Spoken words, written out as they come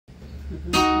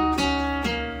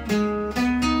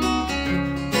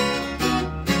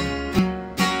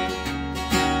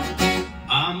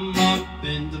I'm up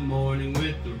in the morning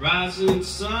with the rising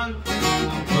sun.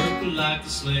 I work like a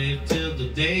slave till the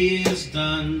day is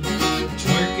done.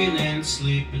 Twerking and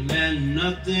sleeping and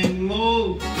nothing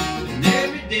more. And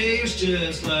every day is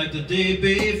just like the day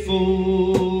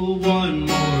before. One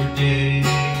more day.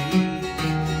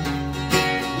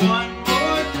 One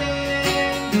more day.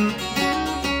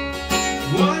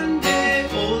 One day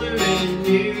older and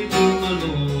near to my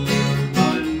Lord.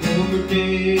 One more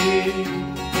day.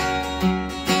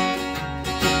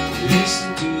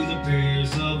 Listen to the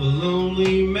prayers of a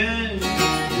lonely man,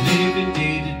 living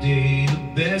day to day the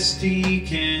best he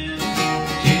can.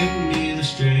 Give me the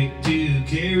strength to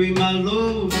carry my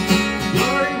load.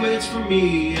 Glory waits for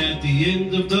me at the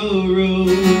end of the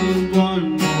road.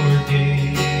 One more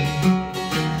day.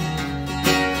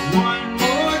 One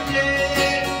more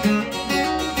day.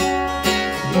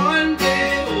 One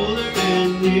day older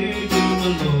and near to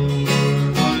my Lord.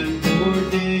 One more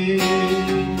day.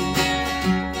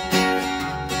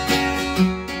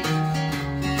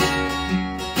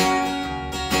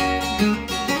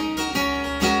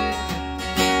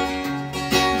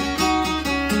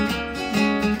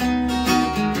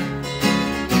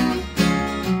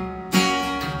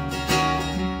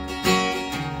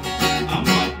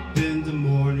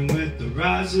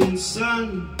 Rising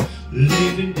sun,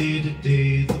 living day to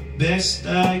day the best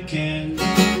I can.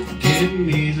 Give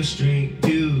me the strength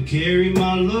to carry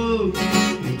my load.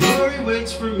 And glory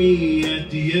waits for me at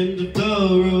the end of the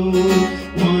road.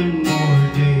 One more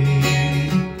day.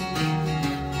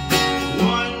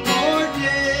 One more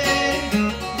day.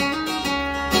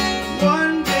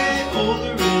 One day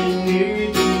older and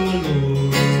near to my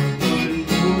Lord. One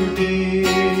more day.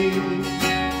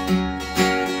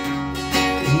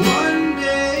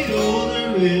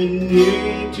 And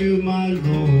near to my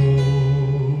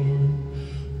Lord,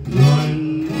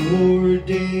 one more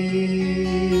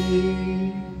day.